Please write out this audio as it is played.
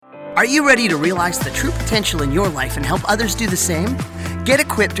Are you ready to realize the true potential in your life and help others do the same? Get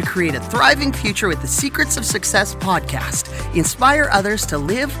equipped to create a thriving future with the Secrets of Success podcast. Inspire others to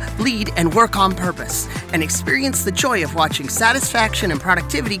live, lead, and work on purpose, and experience the joy of watching satisfaction and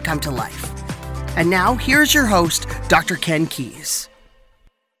productivity come to life. And now, here's your host, Dr. Ken Keys.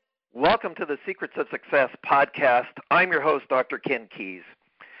 Welcome to the Secrets of Success podcast. I'm your host, Dr. Ken Keys.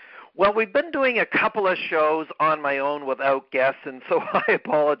 Well, we've been doing a couple of shows on my own without guests, and so I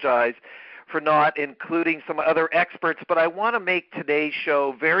apologize for not including some other experts, but I want to make today's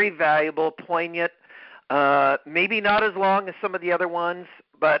show very valuable, poignant, maybe not as long as some of the other ones,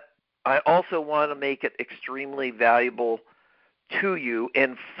 but I also want to make it extremely valuable to you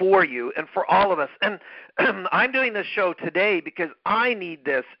and for all of us. And I'm doing this show today because I need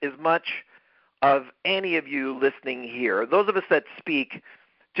this as much of any of you listening here. Those of us that speak,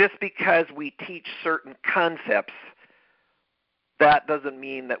 just because we teach certain concepts, that doesn't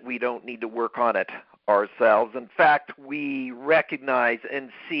mean that we don't need to work on it ourselves. In fact, we recognize and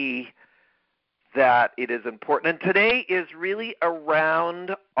see that it is important. And today is really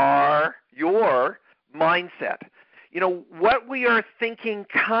around your mindset. You know, what we are thinking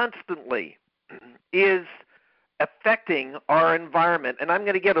constantly is affecting our environment. And I'm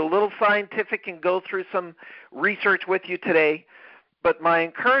going to get a little scientific and go through some research with you today. But my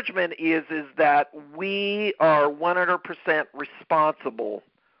encouragement is that we are 100% responsible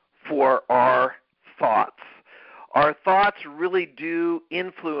for our thoughts. Our thoughts really do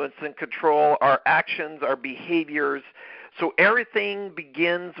influence and control our actions, our behaviors. So everything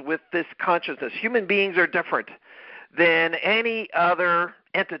begins with this consciousness. Human beings are different than any other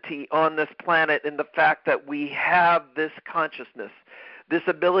entity on this planet in the fact that we have this consciousness, this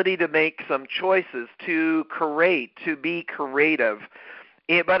ability to make some choices, to create, to be creative.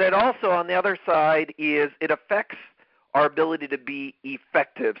 But it also, on the other side, is it affects our ability to be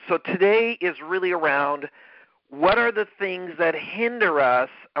effective. So today is really around what are the things that hinder us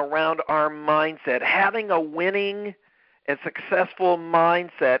around our mindset. Having a winning and successful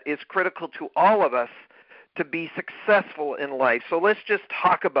mindset is critical to all of us to be successful in life. So let's just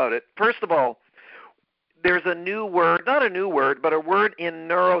talk about it. First of all, there's a new word, not a new word, but a word in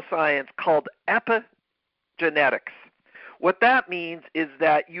neuroscience called epigenetics. What that means is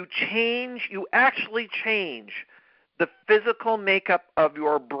that you actually change the physical makeup of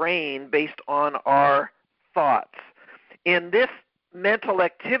your brain based on our thoughts. And this mental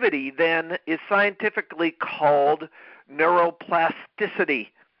activity then is scientifically called neuroplasticity.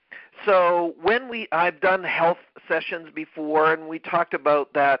 So I've done health sessions before, and we talked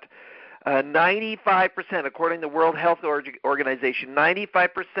about that 95%, according to the World Health Organization,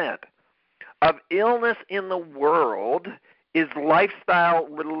 95% of illness in the world is lifestyle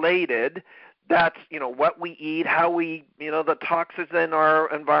related. That's, what we eat, how we, the toxins in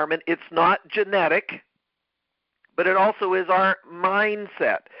our environment. It's not genetic, but it also is our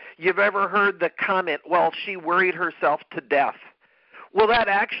mindset. You've ever heard the comment, well, she worried herself to death. Well, that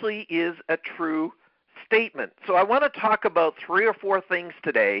actually is a true statement. So I want to talk about 3 or 4 things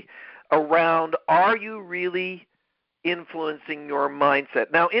today around, are you really influencing your mindset?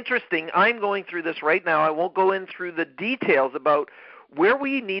 Now, interesting, I'm going through this right now. I won't go in through the details about where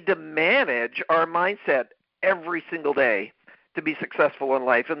we need to manage our mindset every single day to be successful in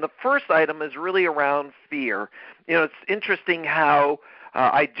life. And the first item is really around fear. It's interesting how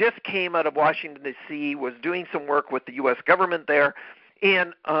I just came out of Washington, D.C., was doing some work with the U.S. government there,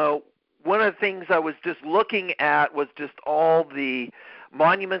 and one of the things I was just looking at was just all the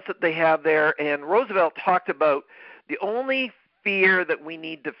monuments that they have there, and Roosevelt talked about the only fear that we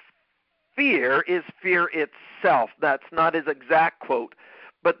need to fear is fear itself. That's not his exact quote.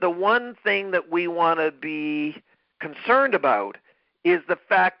 But the one thing that we want to be concerned about is the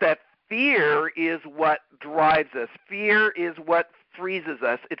fact that fear is what drives us. Fear is what freezes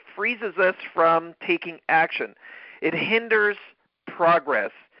us. It freezes us from taking action. It hinders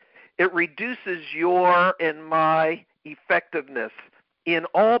progress. It reduces your and my effectiveness in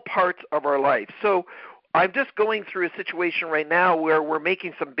all parts of our life. So I'm just going through a situation right now where we're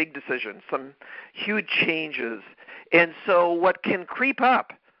making some big decisions, some huge changes. And so what can creep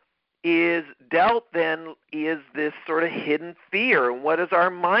up is this sort of hidden fear. And what is our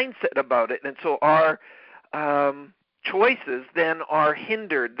mindset about it? And so our choices then are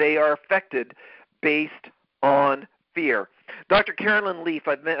hindered. They are affected based on fear. Dr. Carolyn Leaf,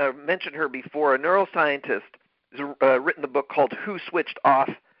 I've mentioned her before, a neuroscientist, has written a book called Who Switched Off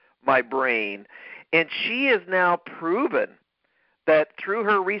My Brain. And she has now proven that through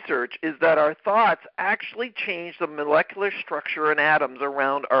her research is that our thoughts actually change the molecular structure and atoms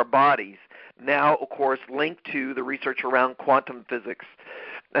around our bodies, now, of course, linked to the research around quantum physics.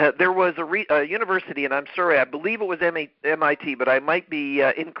 There was a university, and I'm sorry, I believe it was MIT, but I might be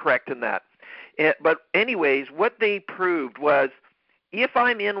incorrect in that. But anyways, what they proved was if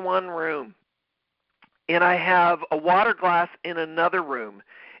I'm in one room and I have a water glass in another room,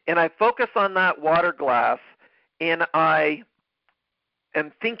 and I focus on that water glass, and I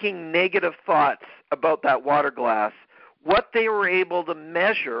am thinking negative thoughts about that water glass, what they were able to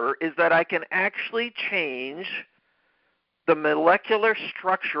measure is that I can actually change the molecular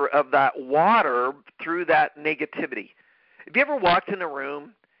structure of that water through that negativity. Have you ever walked in a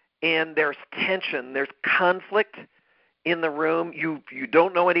room and there's tension, there's conflict in the room, you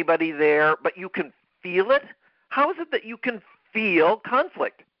don't know anybody there, but you can feel it? How is it that you can feel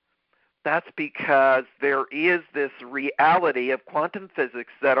conflict? That's because there is this reality of quantum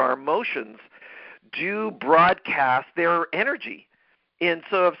physics that our emotions do broadcast their energy. And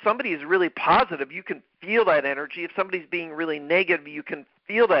so if somebody is really positive, you can feel that energy. If somebody's being really negative, you can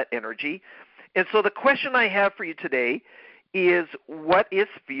feel that energy. And so the question I have for you today is, what is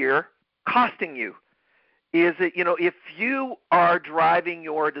fear costing you? Is it, if you are driving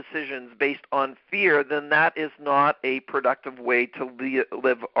your decisions based on fear, then that is not a productive way to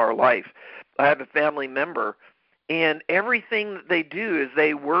live our life. I have a family member, and everything that they do is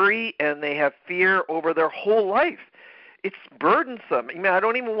they worry and they have fear over their whole life. It's burdensome. I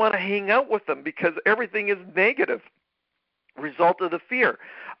don't even want to hang out with them because everything is negative, result of the fear.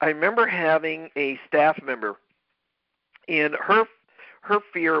 I remember having a staff member, and her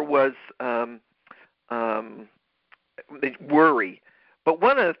fear was worry. But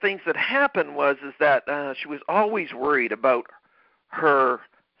one of the things that happened was that she was always worried about her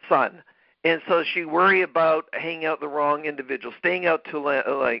son. And so she worried about hanging out with the wrong individual, staying out too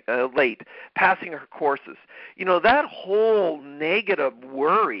late, passing her courses. That whole negative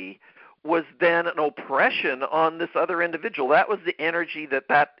worry was then an oppression on this other individual. That was the energy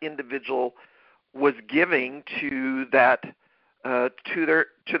that individual was giving to that to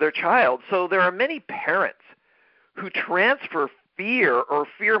their child. So there are many parents who transfer fear or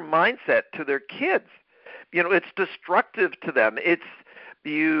fear mindset to their kids. It's destructive to them.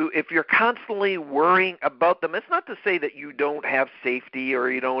 If you're constantly worrying about them, it's not to say that you don't have safety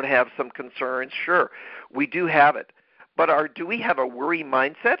or you don't have some concerns. Sure, we do have it. But do we have a worry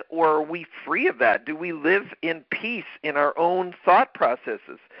mindset, or are we free of that? Do we live in peace in our own thought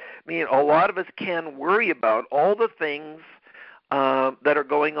processes? A lot of us can worry about all the things that are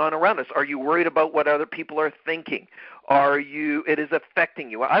going on around us. Are you worried about what other people are thinking? It is affecting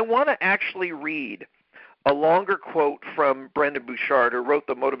you? I want to actually read a longer quote from Brendon Burchard, who wrote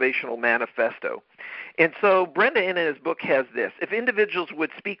the Motivational Manifesto. And so Brendon, in his book, has this: if individuals would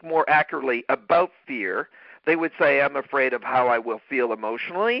speak more accurately about fear, they would say, I'm afraid of how I will feel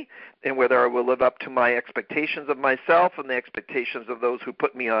emotionally and whether I will live up to my expectations of myself and the expectations of those who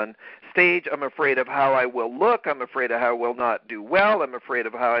put me on stage. I'm afraid of how I will look. I'm afraid of how I will not do well. I'm afraid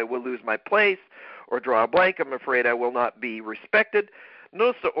of how I will lose my place or draw a blank. I'm afraid I will not be respected.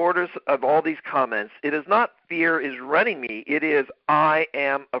 Notice the orders of all these comments. It is not fear is running me. It is I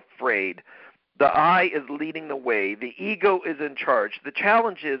am afraid. The I is leading the way. The ego is in charge. The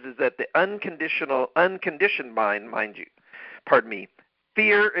challenge is that the unconditioned mind,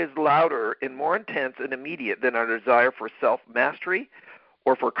 fear is louder and more intense and immediate than our desire for self-mastery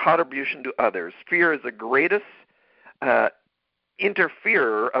or for contribution to others. Fear is the greatest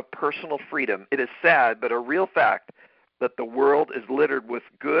interferer of personal freedom. It is sad, but a real fact, that the world is littered with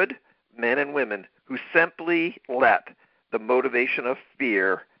good men and women who simply let the motivation of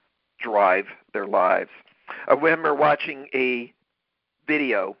fear drive their lives. I remember watching a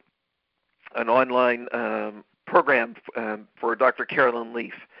video, an online program for Dr. Carolyn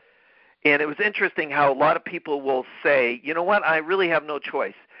Leaf, and it was interesting how a lot of people will say, you know what, I really have no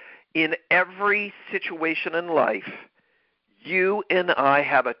choice. In every situation in life, you and I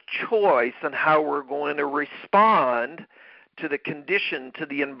have a choice on how we're going to respond to the condition, to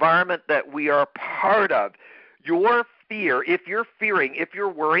the environment that we are part of. Your fear, if you're fearing, if you're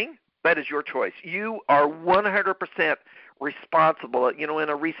worrying, that is your choice. You are 100% responsible. In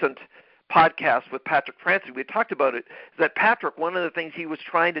a recent podcast with Patrick Francis, we talked about it, that Patrick, one of the things he was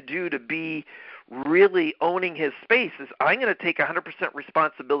trying to do to be really owning his space is, I'm going to take 100%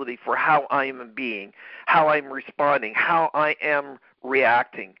 responsibility for how I am being, how I'm responding, how I am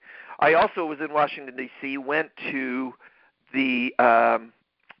reacting. I also was in Washington, D.C., went to the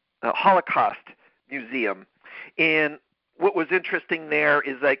Holocaust Museum, and what was interesting there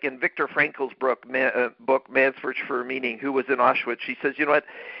is, like in Viktor Frankl's book, Man's Search for Meaning, who was in Auschwitz, she says, you know what,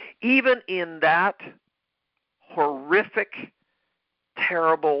 even in that horrific,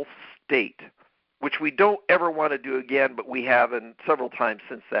 terrible state, which we don't ever want to do again, but we have and several times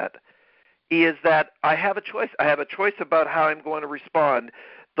since that, is that I have a choice. I have a choice about how I'm going to respond.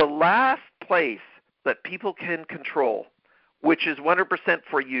 The last place that people can control, which is 100%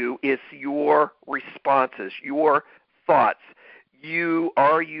 for you, is your responses, your thoughts.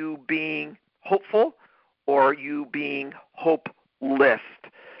 Are you being hopeful, or are you being hopeless?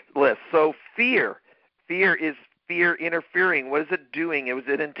 So fear is fear interfering. What is it doing? Is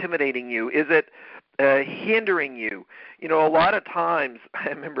it intimidating you? Is it hindering you? You know, a lot of times, I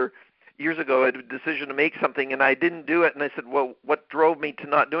remember years ago I had a decision to make something and I didn't do it, and I said, well, what drove me to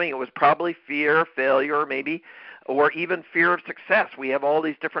not doing it was probably fear, failure maybe, or even fear of success. We have all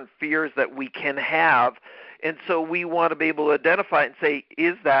these different fears that we can have, and so we want to be able to identify it and say,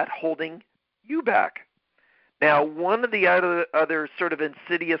 is that holding you back? Now, one of the other sort of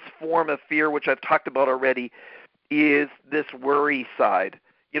insidious form of fear, which I've talked about already, is this worry side.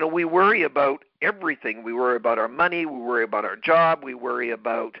 You know, we worry about everything. We worry about our money. We worry about our job. We worry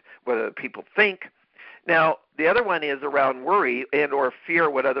about what other people think. Now, the other one is around worry and or fear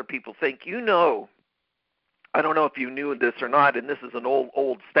what other people think. You know, I don't know if you knew this or not, and this is an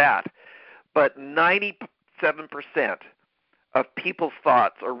old stat, but 97% of people's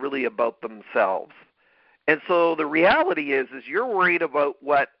thoughts are really about themselves. And so the reality is you're worried about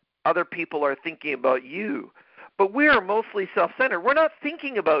what other people are thinking about you. But we are mostly self-centered. We're not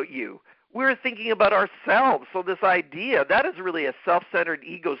thinking about you. We're thinking about ourselves. So this idea, that is really a self-centered,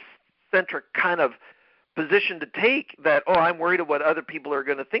 egocentric kind of position to take, that, oh, I'm worried about what other people are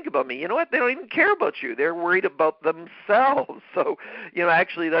going to think about me. You know what? They don't even care about you. They're worried about themselves. So, you know,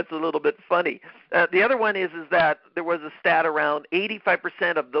 actually that's a little bit funny. The other one is that there was a stat around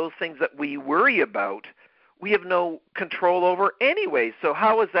 85% of those things that we worry about we have no control over anyway. So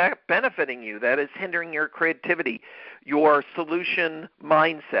how is that benefiting you? That is hindering your creativity, your solution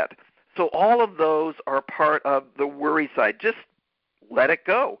mindset. So all of those are part of the worry side. Just let it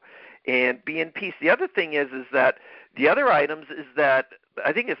go and be in peace. The other thing is that the other items is that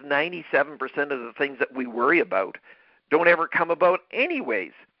I think it's 97% of the things that we worry about don't ever come about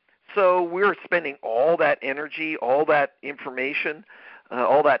anyways. So we're spending all that energy, all that information,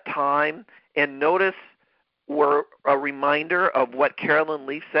 all that time, and notice, or a reminder of what Carolyn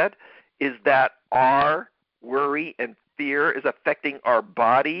Leaf said, is that our worry and fear is affecting our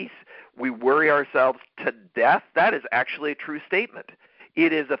bodies. We worry ourselves to death. That is actually a true statement.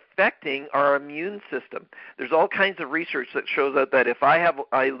 It is affecting our immune system. There's all kinds of research that shows that if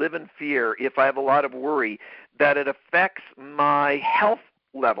I live in fear, if I have a lot of worry, that it affects my health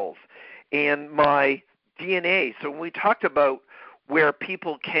levels and my DNA. So when we talked about where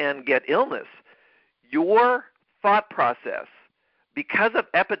people can get illness, your thought process, because of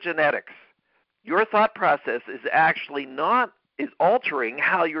epigenetics, your thought process is actually is altering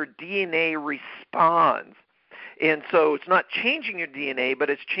how your DNA responds. And so it's not changing your DNA, but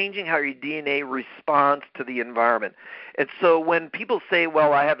it's changing how your DNA responds to the environment. And so when people say,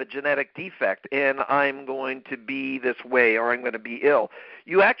 well, I have a genetic defect and I'm going to be this way or I'm going to be ill,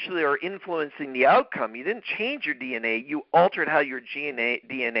 you actually are influencing the outcome. You didn't change your DNA. You altered how your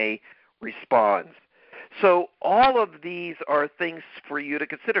DNA responds. So all of these are things for you to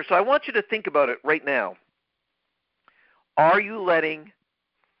consider. So I want you to think about it right now. Are you letting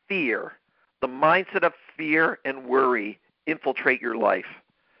fear, the mindset of fear and worry, infiltrate your life?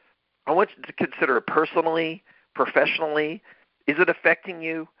 I want you to consider it personally, professionally. Is it affecting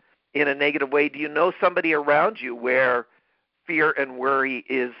you in a negative way? Do you know somebody around you where fear and worry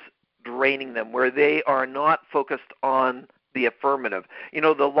is draining them, where they are not focused on the affirmative? You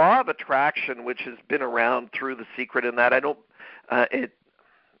know, the law of attraction, which has been around through The Secret, and that I don't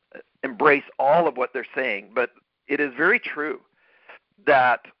embrace all of what they're saying, but it is very true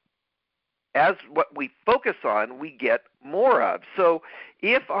that as what we focus on, we get more of. So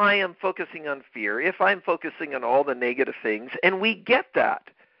if I am focusing on fear, if I'm focusing on all the negative things, and we get that,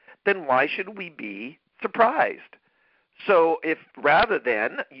 then why should we be surprised? So if rather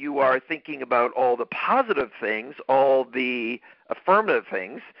than you are thinking about all the positive things, all the affirmative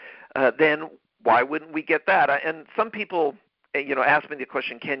things, then why wouldn't we get that? And some people, ask me the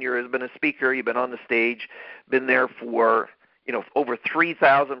question, Ken, you've been a speaker, you've been on the stage, been there for, over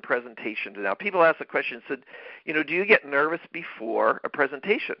 3,000 presentations now. People ask the question, said, do you get nervous before a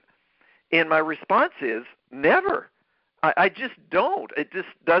presentation? And my response is, never. I just don't. It just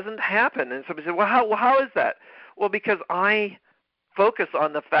doesn't happen. And somebody said, well, how is that? Well, because I focus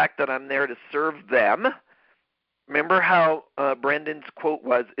on the fact that I'm there to serve them. Remember how Brendan's quote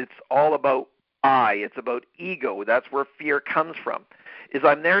was, it's all about I. It's about ego. That's where fear comes from, is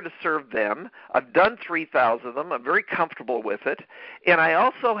I'm there to serve them. I've done 3,000 of them. I'm very comfortable with it. And I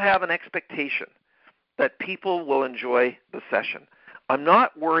also have an expectation. that people will enjoy the session. I'm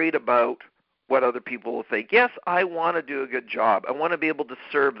not worried about what other people will think. Yes, I want to do a good job. I want to be able to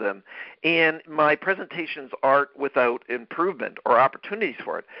serve them. And my presentations aren't without improvement or opportunities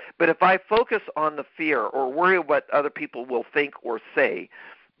for it. But if I focus on the fear or worry what other people will think or say,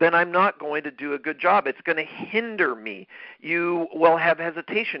 then I'm not going to do a good job. It's going to hinder me. You will have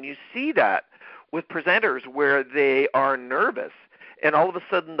hesitation. You see that with presenters where they are nervous, and all of a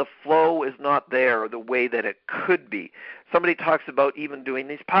sudden the flow is not there the way that it could be. Somebody talks about even doing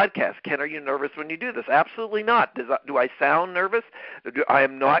these podcasts. Ken, are you nervous when you do this? Absolutely not. Do I sound nervous? I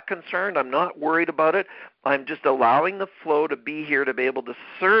am not concerned. I'm not worried about it. I'm just allowing the flow to be here to be able to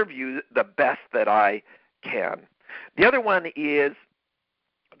serve you the best that I can. The other one is,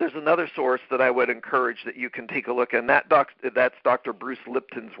 there's another source that I would encourage that you can take a look at, and that's Dr. Bruce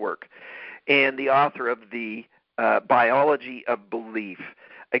Lipton's work, and the author of the Biology of Belief.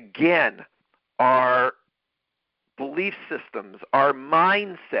 Again, our belief systems, our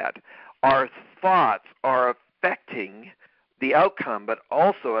mindset, our thoughts are affecting the outcome, but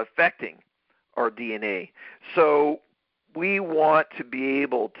also affecting our DNA. So we want to be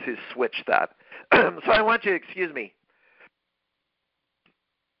able to switch that. So I want you to,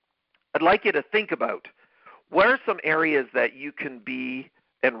 I'd like you to think about what are some areas that you can be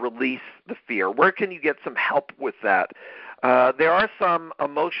and release the fear. Where can you get some help with that? There are some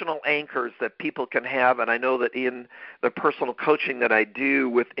emotional anchors that people can have, and I know that in the personal coaching that I do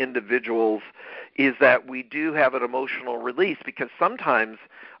with individuals is that we do have an emotional release, because sometimes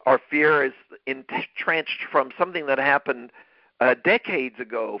our fear is entrenched from something that happened decades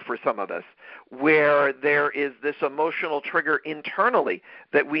ago for some of us, where there is this emotional trigger internally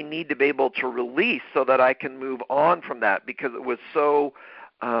that we need to be able to release so that I can move on from that, because it was so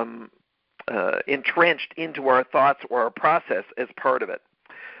entrenched into our thoughts or our process as part of it.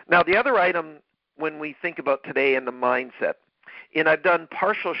 Now, the other item when we think about today in the mindset, and I've done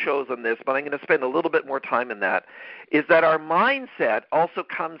partial shows on this, but I'm going to spend a little bit more time in that, is that our mindset also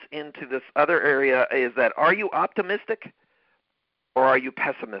comes into this other area, is that are you optimistic or are you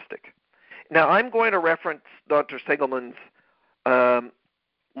pessimistic? Now, I'm going to reference Dr. Seligman's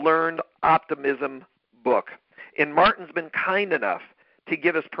Learned Optimism book. And Martin's been kind enough to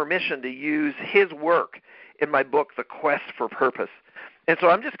give us permission to use his work in my book, The Quest for Purpose. And so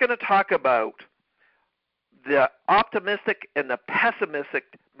I'm just going to talk about the optimistic and the pessimistic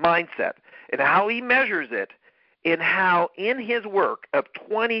mindset and how he measures it, and how in his work of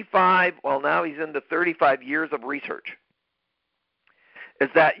 25, well, now he's into 35 years of research, is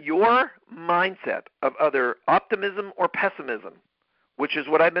that your mindset of either optimism or pessimism, which is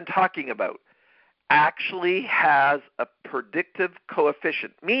what I've been talking about, actually has a predictive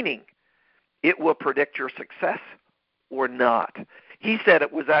coefficient, meaning it will predict your success or not. He said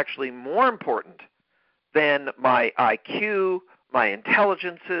it was actually more important than my IQ, my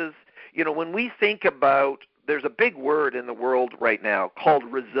intelligences. You know, when we think about, there's a big word in the world right now called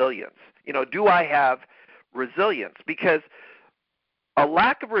resilience. You know, do I have resilience? Because a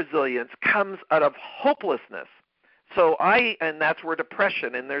lack of resilience comes out of hopelessness. So and that's where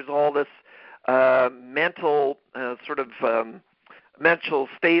depression, and there's all this mental mental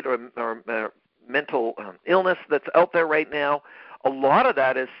state or mental illness that's out there right now. A lot of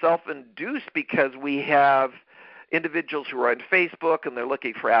that is self-induced, because we have individuals who are on Facebook and they're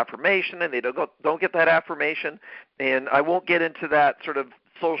looking for affirmation, and they don't get that affirmation. And I won't get into that sort of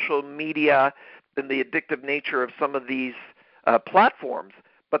social media and the addictive nature of some of these platforms,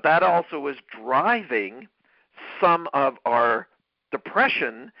 but that also is driving some of our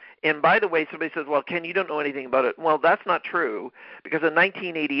depression. And by the way, somebody says, well, Ken, you don't know anything about it. Well, that's not true, because in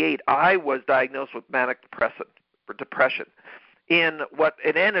 1988, I was diagnosed with manic depression. And what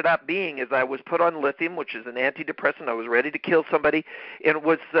it ended up being is I was put on lithium, which is an antidepressant. I was ready to kill somebody. And it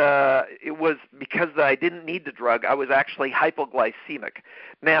was because I didn't need the drug. I was actually hypoglycemic.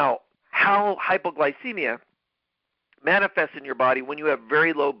 Now, how hypoglycemia manifests in your body when you have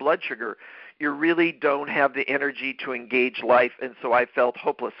very low blood sugar, you really don't have the energy to engage life, and so I felt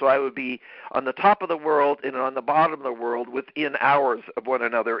hopeless. So I would be on the top of the world and on the bottom of the world within hours of one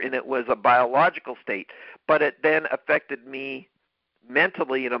another, and it was a biological state. But it then affected me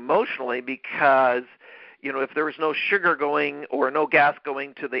mentally and emotionally, because, you know, if there was no sugar going or no gas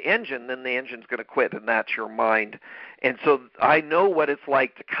going to the engine, then the engine's going to quit, and that's your mind. And so I know what it's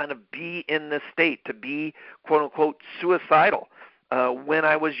like to kind of be in this state, to be, quote-unquote, suicidal. When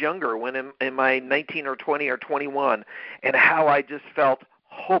I was younger, when in my 19 or 20 or 21, and how I just felt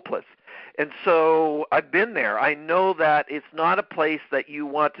hopeless. And so I've been there. I know that it's not a place that you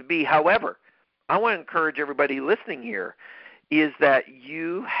want to be. However, I want to encourage everybody listening here is that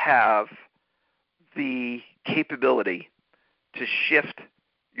you have the capability to shift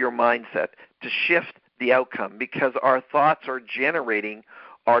your mindset, to shift the outcome, because our thoughts are generating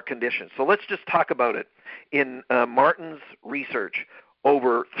our conditions. So let's just talk about it. In Martin's research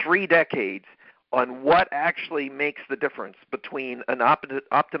over 3 decades on what actually makes the difference between an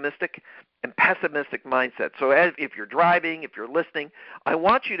optimistic and pessimistic mindset. So if you're driving, if you're listening, I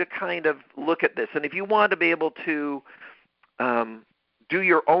want you to kind of look at this. And if you want to be able to do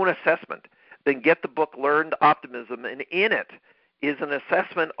your own assessment, then get the book Learned Optimism, and in it is an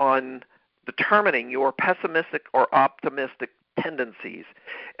assessment on determining your pessimistic or optimistic tendencies.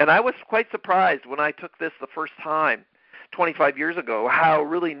 And I was quite surprised when I took this the first time 25 years ago how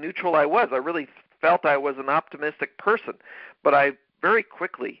really neutral I was. I really felt I was an optimistic person, but I very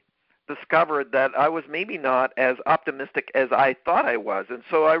quickly discovered that I was maybe not as optimistic as I thought I was, and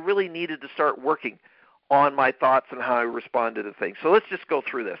so I really needed to start working on my thoughts and how I responded to things. So let's just go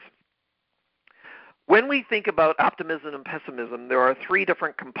through this. When we think about optimism and pessimism, there are 3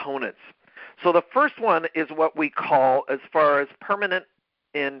 different components. So the first one is what we call as far as permanent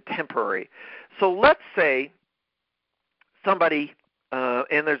and temporary. So let's say somebody,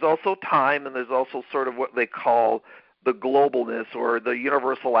 and there's also time, and there's also sort of what they call the globalness or the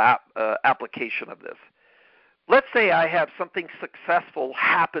universal application of this. Let's say I have something successful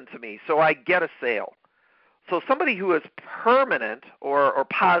happen to me, so I get a sale. So somebody who is permanent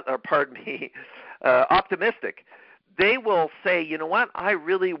optimistic, they will say, you know what, I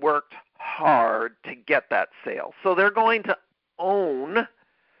really worked hard to get that sale. So they're going to own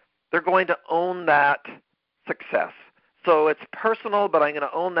that success. So it's personal, but I'm going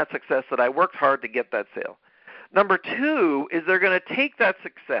to own that success that I worked hard to get that sale. Number 2 is they're going to take that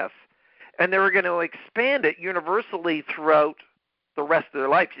success and they're going to expand it universally throughout the rest of their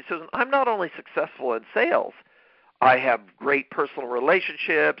life. She says, I'm not only successful in sales, I have great personal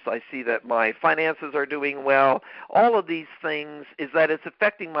relationships. I see that my finances are doing well. All of these things is that it's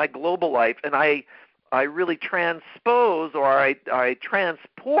affecting my global life, and I really transpose or I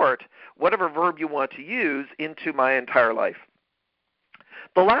transport whatever verb you want to use into my entire life.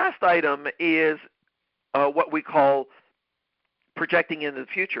 The last item is what we call projecting into the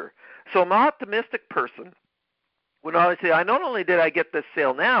future. So I'm an optimistic person. When I say, not only did I get this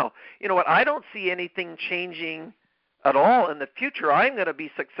sale now, you know what, I don't see anything changing at all in the future. I'm going to be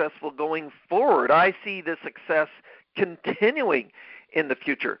successful going forward. I see the success continuing in the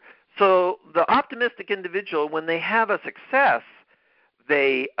future. So the optimistic individual, when they have a success,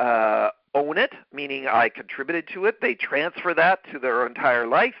 they own it, meaning I contributed to it. They transfer that to their entire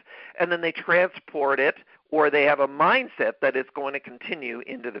life, and then they transport it, or they have a mindset that it's going to continue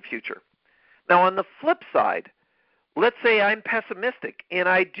into the future. Now, on the flip side, let's say I'm pessimistic and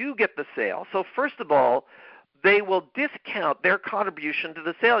I do get the sale. So first of all, they will discount their contribution to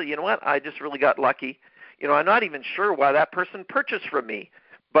the sale. You know what? I just really got lucky. I'm not even sure why that person purchased from me,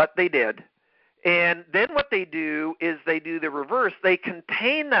 but they did. And then what they do is they do the reverse. They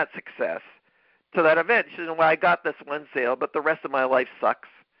contain that success to that event. She says, well, I got this one sale, but the rest of my life sucks.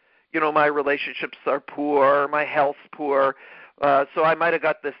 My relationships are poor, my health's poor, so I might have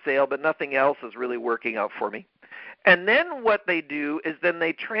got this sale, but nothing else is really working out for me. And then what they do is then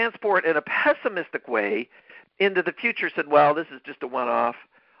they transport in a pessimistic way into the future, said, well, this is just a one-off.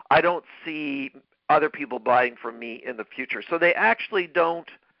 I don't see other people buying from me in the future. So they actually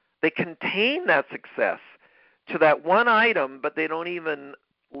they contain that success to that one item, but they don't even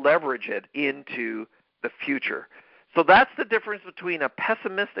leverage it into the future. So that's the difference between a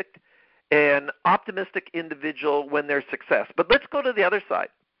pessimistic and optimistic individual when there's success. But let's go to the other side.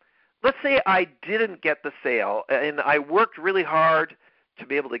 Let's say I didn't get the sale, and I worked really hard to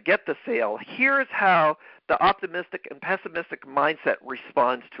be able to get the sale. Here's how the optimistic and pessimistic mindset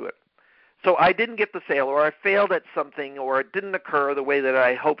responds to it. So I didn't get the sale, or I failed at something, or it didn't occur the way that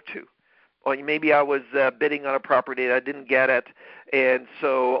I hoped to. Or maybe I was bidding on a property and I didn't get it, and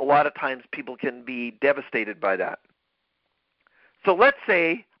so a lot of times people can be devastated by that. So let's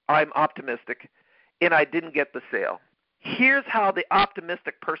say I'm optimistic and I didn't get the sale. Here's how the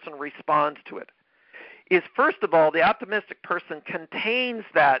optimistic person responds to it. Is first of all, the optimistic person contains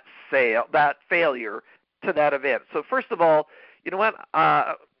that failure to that event. So first of all, you know what?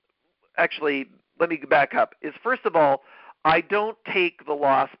 Actually, let me back up. Is first of all, I don't take the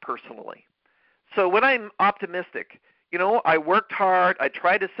loss personally. So when I'm optimistic, I worked hard. I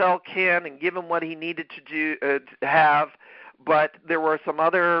tried to sell Ken and give him what he needed to have. But there were some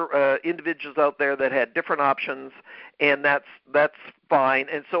other individuals out there that had different options, and that's fine.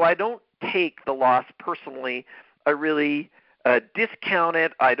 And so I don't take the loss personally. I really discount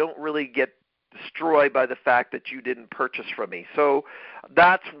it. I don't really get destroyed by the fact that you didn't purchase from me. So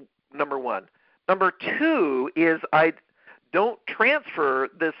that's number one. Number two is I don't transfer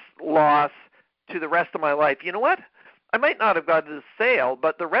this loss to the rest of my life. You know what? I might not have gotten a sale,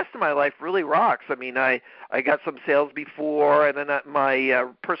 but the rest of my life really rocks. I mean, I got some sales before, and then my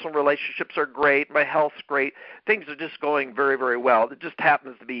personal relationships are great. My health's great. Things are just going very, very well. It just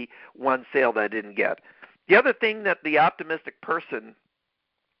happens to be one sale that I didn't get. The other thing that the optimistic person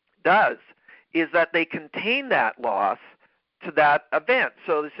does is that they contain that loss to that event.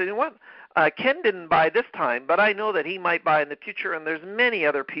 So they say, you know what? Ken didn't buy this time, but I know that he might buy in the future, and there's many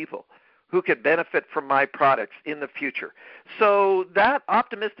other people who could benefit from my products in the future. So that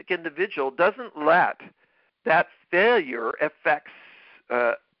optimistic individual doesn't let that failure affect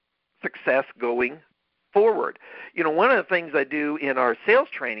success going forward. You know, one of the things I do in our sales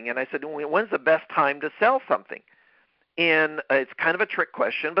training, and I said, when's the best time to sell something? And it's kind of a trick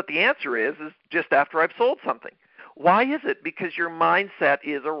question, but the answer is just after I've sold something. Why is it? Because your mindset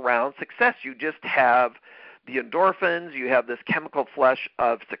is around success. You just have the endorphins, you have this chemical flush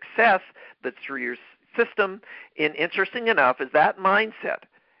of success that's through your system. And interesting enough is that mindset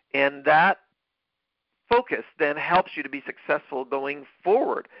and that focus then helps you to be successful going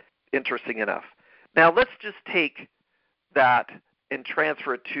forward, interesting enough. Now let's just take that and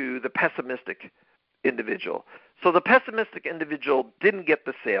transfer it to the pessimistic individual. So the pessimistic individual didn't get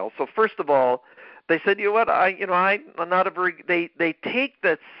the sale. So first of all, they said, you know what, I'm not a very, they take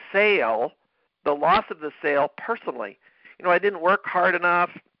the sale, the loss of the sale personally. You know, I didn't work hard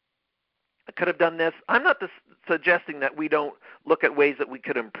enough. I could have done this. I'm not suggesting that we don't look at ways that we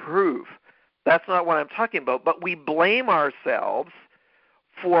could improve. That's not what I'm talking about. But we blame ourselves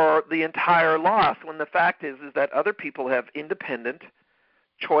for the entire loss when the fact is that other people have independent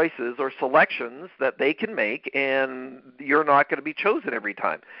choices or selections that they can make, and you're not going to be chosen every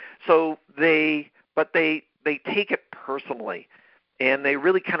time. So they take it personally. And they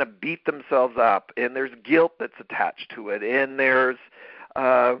really kind of beat themselves up, and there's guilt that's attached to it, and there's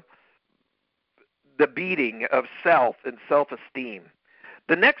the beating of self and self-esteem.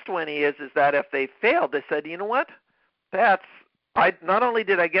 The next one is that if they failed, they said, you know what? Not only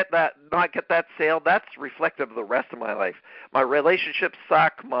did I not get that sale, that's reflective of the rest of my life. My relationships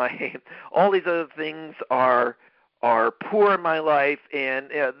suck. All these other things are poor in my life,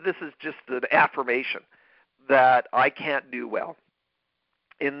 and this is just an affirmation that I can't do well.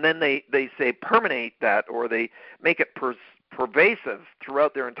 And then they say permeate that, or they make it pervasive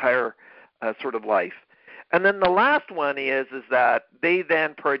throughout their entire sort of life. And then the last one is that they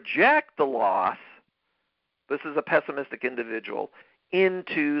then project the loss, this is a pessimistic individual,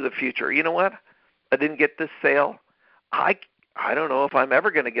 into the future. You know what? I didn't get this sale. I don't know if I'm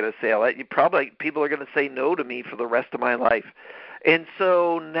ever going to get a sale. People are going to say no to me for the rest of my life. And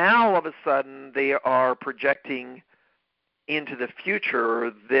so now all of a sudden they are projecting into the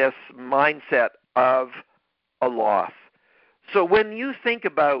future this mindset of a loss. So when you think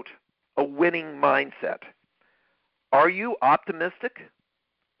about a winning mindset, are you optimistic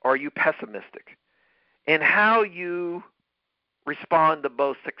or are you pessimistic? And how you respond to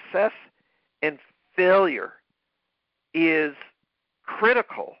both success and failure is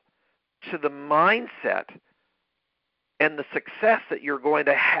critical to the mindset and the success that you're going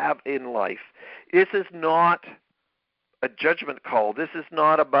to have in life. This is not a judgment call. This is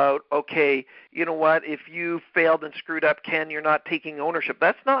not about, okay, you know what, if you failed and screwed up, Ken, you're not taking ownership.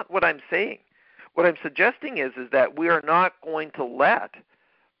 That's not what I'm saying. What I'm suggesting is that we are not going to let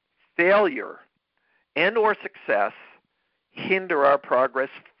failure and or success hinder our progress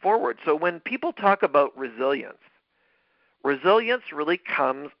forward. So when people talk about resilience really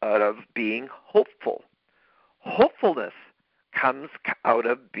comes out of being hopeful. Hopefulness comes out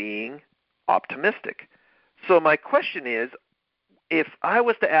of being optimistic. So my question is, if I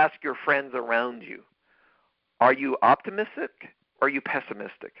was to ask your friends around you, are you optimistic or are you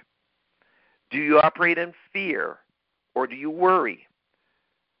pessimistic? Do you operate in fear or do you worry?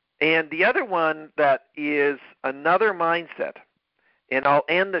 And the other one that is another mindset, and I'll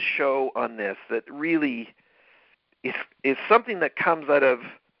end the show on this, that really is something that comes out of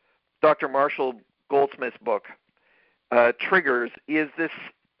Dr. Marshall Goldsmith's book, Triggers, is this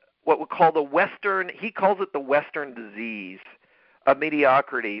what we call he calls it the Western disease of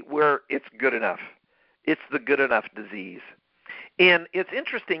mediocrity, where it's good enough. It's the good enough disease. And it's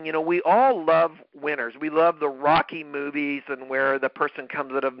interesting, we all love winners. We love the Rocky movies and where the person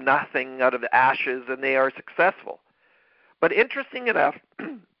comes out of nothing, out of the ashes, and they are successful. But interesting enough,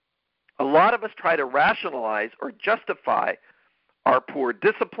 a lot of us try to rationalize or justify our poor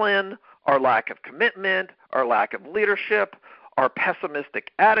discipline, our lack of commitment, our lack of leadership, our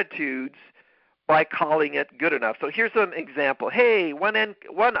pessimistic attitudes by calling it good enough. So here's an example. Hey, one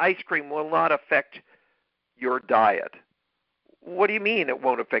ice cream will not affect your diet. What do you mean it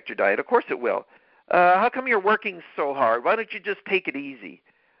won't affect your diet? Of course it will. How come you're working so hard? Why don't you just take it easy?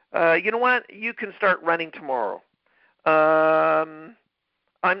 You know what? You can start running tomorrow. I'm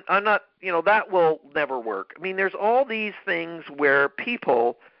not, that will never work. I mean, there's all these things where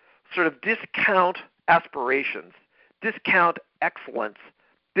people sort of discount aspirations, discount excellence,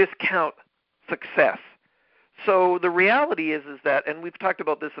 discount success. So the reality is that, and we've talked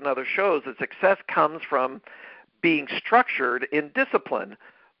about this in other shows, that success comes from being structured in discipline.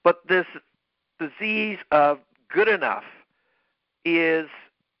 But this disease of good enough is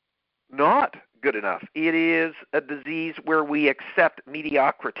not good enough. It is a disease where we accept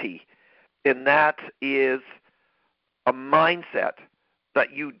mediocrity, and that is a mindset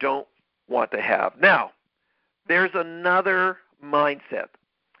that you don't want to have. Now, there's another mindset,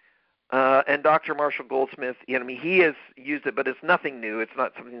 and Dr. Marshall Goldsmith, he has used it, but it's nothing new. It's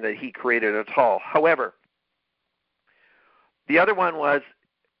not something that he created at all. However, the other one was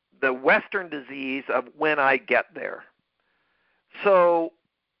the Western disease of when I get there. So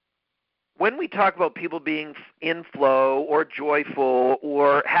when we talk about people being in flow or joyful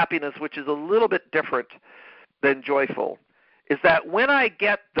or happiness, which is a little bit different than joyful, is that when I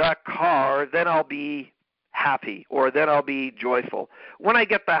get the car, then I'll be happy or then I'll be joyful. When I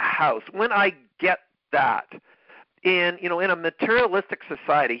get the house, when I get that. In a materialistic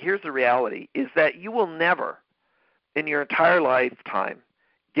society, here's the reality, is that you will never in your entire lifetime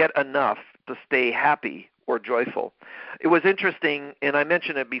get enough to stay happy or joyful. It was interesting, and I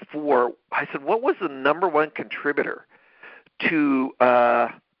mentioned it before. I said, what was the number one contributor to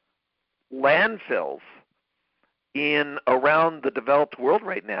landfills in around the developed world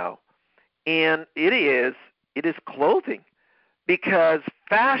right now? And it is clothing, because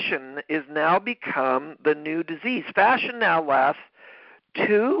fashion is now become the new disease. Fashion now lasts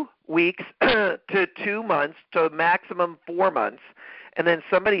 2 weeks to 2 months to maximum 4 months, and then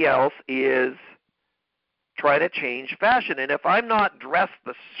somebody else is trying to change fashion. And if I'm not dressed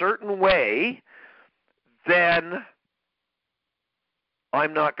a certain way, then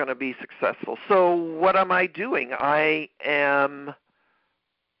I'm not going to be successful. So what am I doing? I am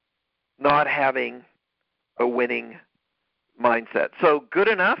not having a winning mindset. So good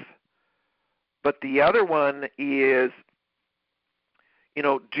enough, but the other one is,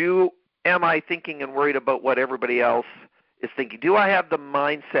 am I thinking and worried about what everybody else is thinking? Do I have the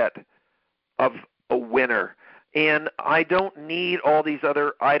mindset of a winner? And I don't need all these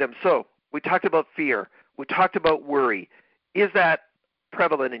other items. So we talked about fear. We talked about worry. Is that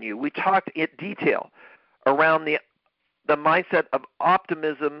prevalent in you? We talked in detail around the mindset of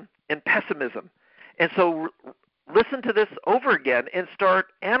optimism and pessimism. And so listen to this over again and start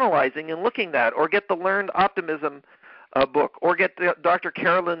analyzing and looking at, or get the Learned Optimism book, or get Dr.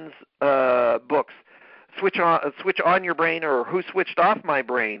 Carolyn's books, Switch on Your Brain, or Who Switched Off My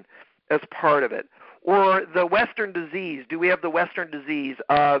Brain, as part of it. Or the Western disease. Do we have the Western disease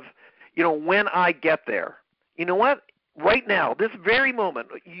of, when I get there? You know what? Right now, this very moment,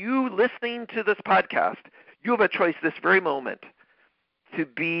 you listening to this podcast, you have a choice this very moment to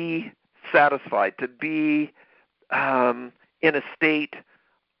be satisfied, to be in a state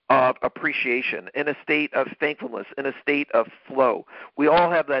of appreciation, in a state of thankfulness, in a state of flow. We all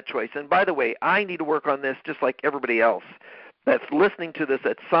have that choice. And by the way, I need to work on this just like everybody else that's listening to this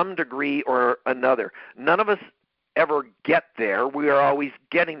at some degree or another. None of us ever get there. We are always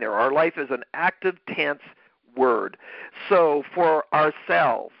getting there. Our life is an active tense word. So for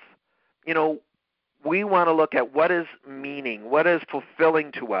ourselves, we want to look at what is meaning, what is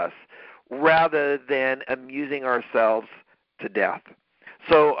fulfilling to us, rather than amusing ourselves to death.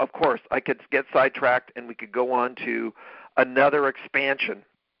 So, of course, I could get sidetracked and we could go on to another expansion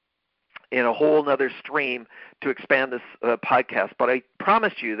in a whole other stream to expand this podcast. But I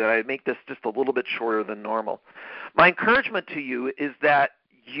promised you that I'd make this just a little bit shorter than normal. My encouragement to you is that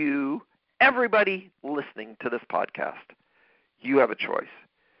everybody listening to this podcast, you have a choice.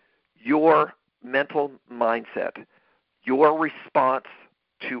 Your mental mindset, your response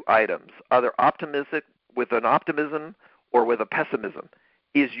to items, either optimistic with an optimism or with a pessimism,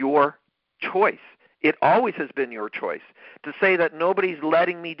 is your choice. It always has been your choice. To say that nobody's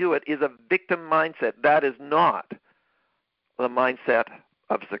letting me do it is a victim mindset. That is not the mindset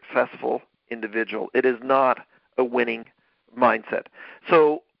of a successful individual. It is not a winning mindset.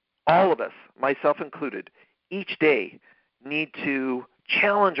 So all of us, myself included, each day need to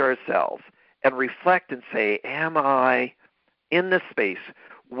challenge ourselves and reflect and say, am I in this space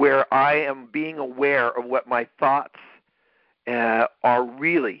where I am being aware of what my thoughts are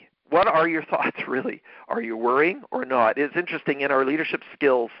really What are your thoughts, really? Are you worrying or not? It's interesting, in our Leadership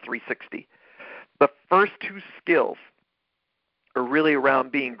Skills 360, the first two skills are really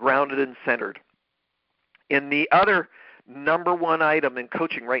around being grounded and centered. And the other number one item in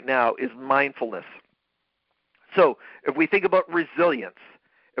coaching right now is mindfulness. So if we think about resilience,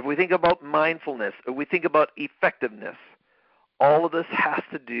 if we think about mindfulness, if we think about effectiveness, all of this has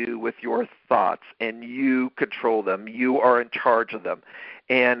to do with your thoughts, and you control them. You are in charge of them.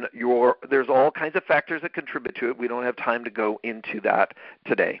 And there's all kinds of factors that contribute to it. We don't have time to go into that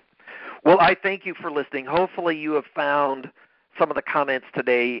today. Well, I thank you for listening. Hopefully you have found some of the comments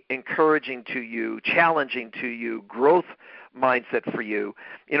today encouraging to you, challenging to you, growth mindset for you.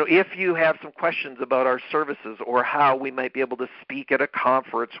 If you have some questions about our services or how we might be able to speak at a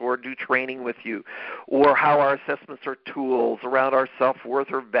conference or do training with you, or how our assessments or tools around our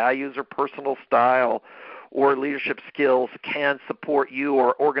self-worth or values or personal style or leadership skills can support you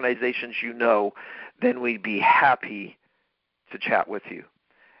or organizations then we'd be happy to chat with you.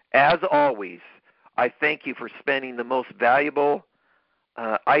 As always, I thank you for spending the most valuable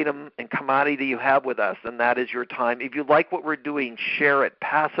item and commodity you have with us, and that is your time. If you like what we're doing, share it,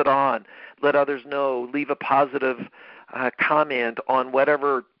 pass it on, let others know, leave a positive comment on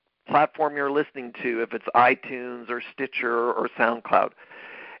whatever platform you're listening to, if it's iTunes or Stitcher or SoundCloud.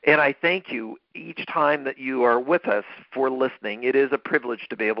 And I thank you each time that you are with us for listening. It is a privilege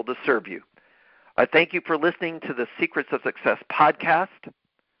to be able to serve you. I thank you for listening to the Secrets of Success podcast.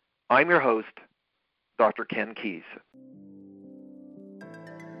 I'm your host, Dr. Ken Keys.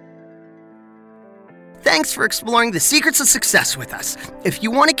 Thanks for exploring the secrets of success with us. If you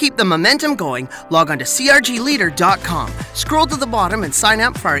want to keep the momentum going, log on to crgleader.com. Scroll to the bottom and sign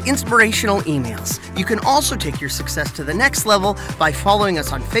up for our inspirational emails. You can also take your success to the next level by following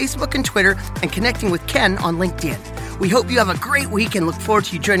us on Facebook and Twitter and connecting with Ken on LinkedIn. We hope you have a great week and look forward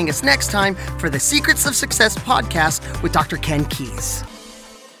to you joining us next time for the Secrets of Success podcast with Dr. Ken Keys.